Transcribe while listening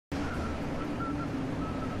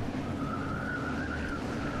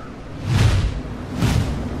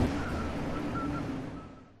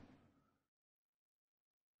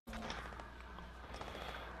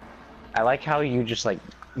I like how you just like,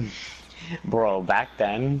 bro. Back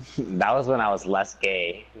then, that was when I was less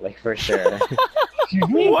gay, like for sure.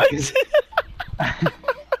 What? And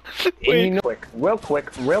you know, real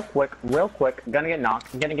quick. Gonna get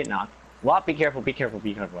knocked. Lot, be careful,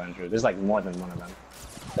 Andrew. There's like more than one of them.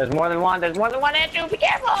 There's more than one, Andrew, be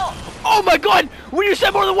careful! Oh my god! When you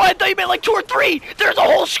said more than one, I thought you meant like 2 or 3! There's a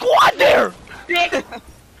whole squad there! I'm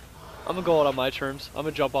gonna go out on my terms. I'm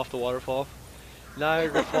gonna jump off the waterfall.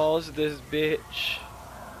 Niagara Falls, this bitch.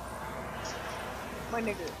 My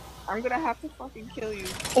nigga, I'm gonna have to fucking kill you.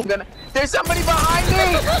 There's somebody behind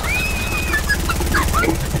me!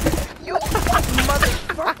 You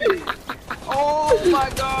motherfucker! Oh my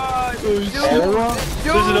god! Dude,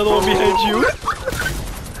 There's another one behind you.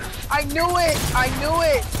 I knew it!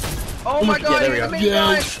 Oh my god, there we go.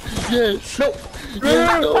 Yes! No!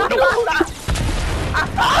 Oh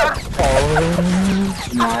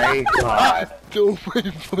my god. Oh my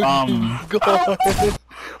fucking god.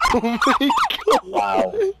 Oh my god.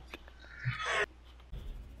 Wow.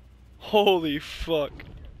 Holy fuck.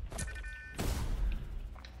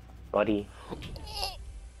 Buddy.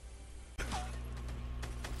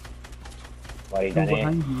 Buddy,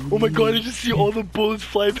 Danny. Oh my god, I just see all the bullets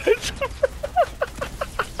fly past.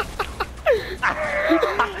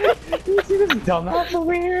 You see this dumbass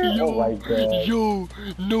over here? Yo, oh my god. Yo,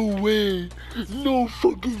 no way. No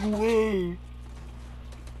fucking way.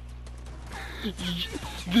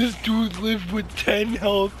 This dude lived with 10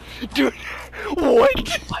 health. Dude, what?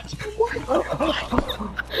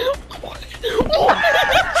 What?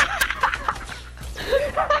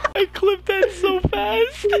 I clipped that so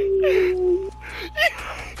fast.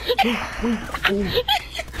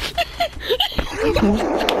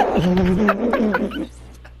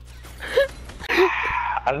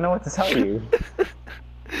 I don't know what to tell you.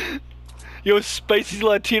 Yo, Spicy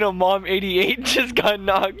Latino Mom 88 just got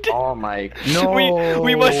knocked. Oh my. No.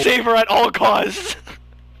 We must save her at all costs.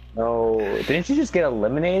 No. Didn't you just get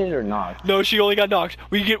eliminated or not? No, she only got knocked.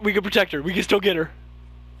 We can protect her. We can still get her.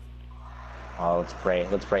 Oh, let's pray.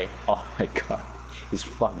 Oh my god. He's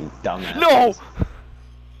fucking dumbass. No!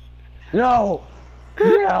 No!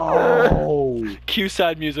 No! Cue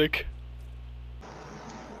sad music.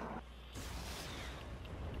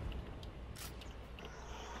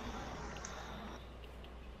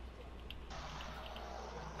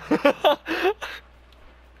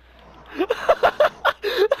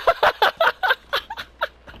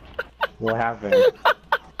 What happened?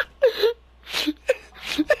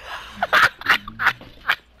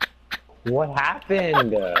 What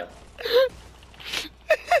happened?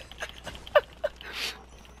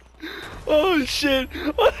 Oh shit!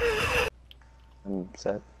 I'm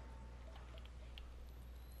upset.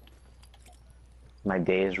 My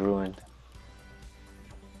day is ruined.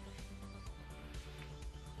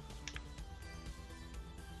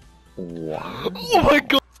 What? Oh my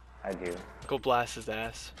god! I do. Go blast his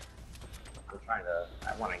ass. I'm trying to.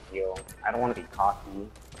 I want to heal. I don't want to be cocky.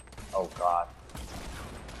 Oh god.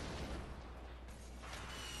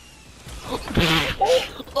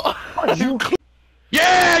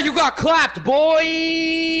 Yeah, you got clapped,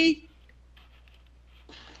 boy!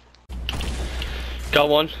 Got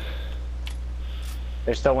one.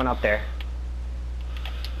 There's still one up there.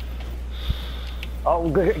 Oh,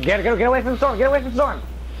 get away from the storm! Get away from the storm!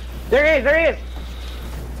 There he is! There he is!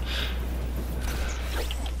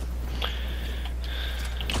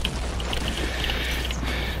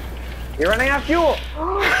 You're running out of fuel!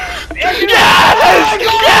 Yes!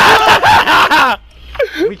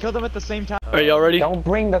 We killed them at the same time. Are y'all ready? Don't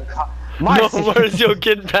bring the car. No, Marzio,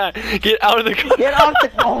 get back. Get out of the car. Get off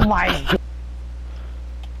the. Oh my god.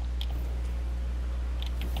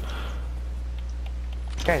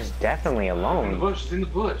 This guy's definitely alone. It's in the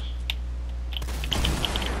bush.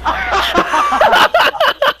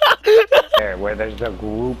 There, where there's a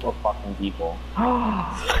group of fucking people.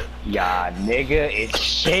 Yeah, nigga, it's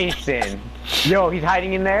chasing. Yo, he's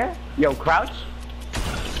hiding in there. Yo, crouch.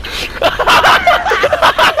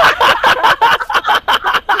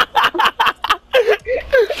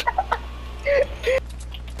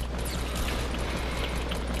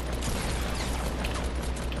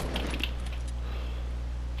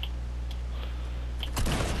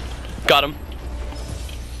 Got him.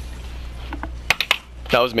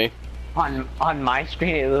 That was me. On my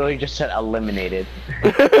screen, it literally just said eliminated.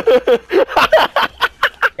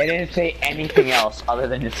 It didn't say anything else other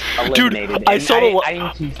than just eliminated. Dude, I saw the I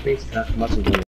didn't see space enough much of it.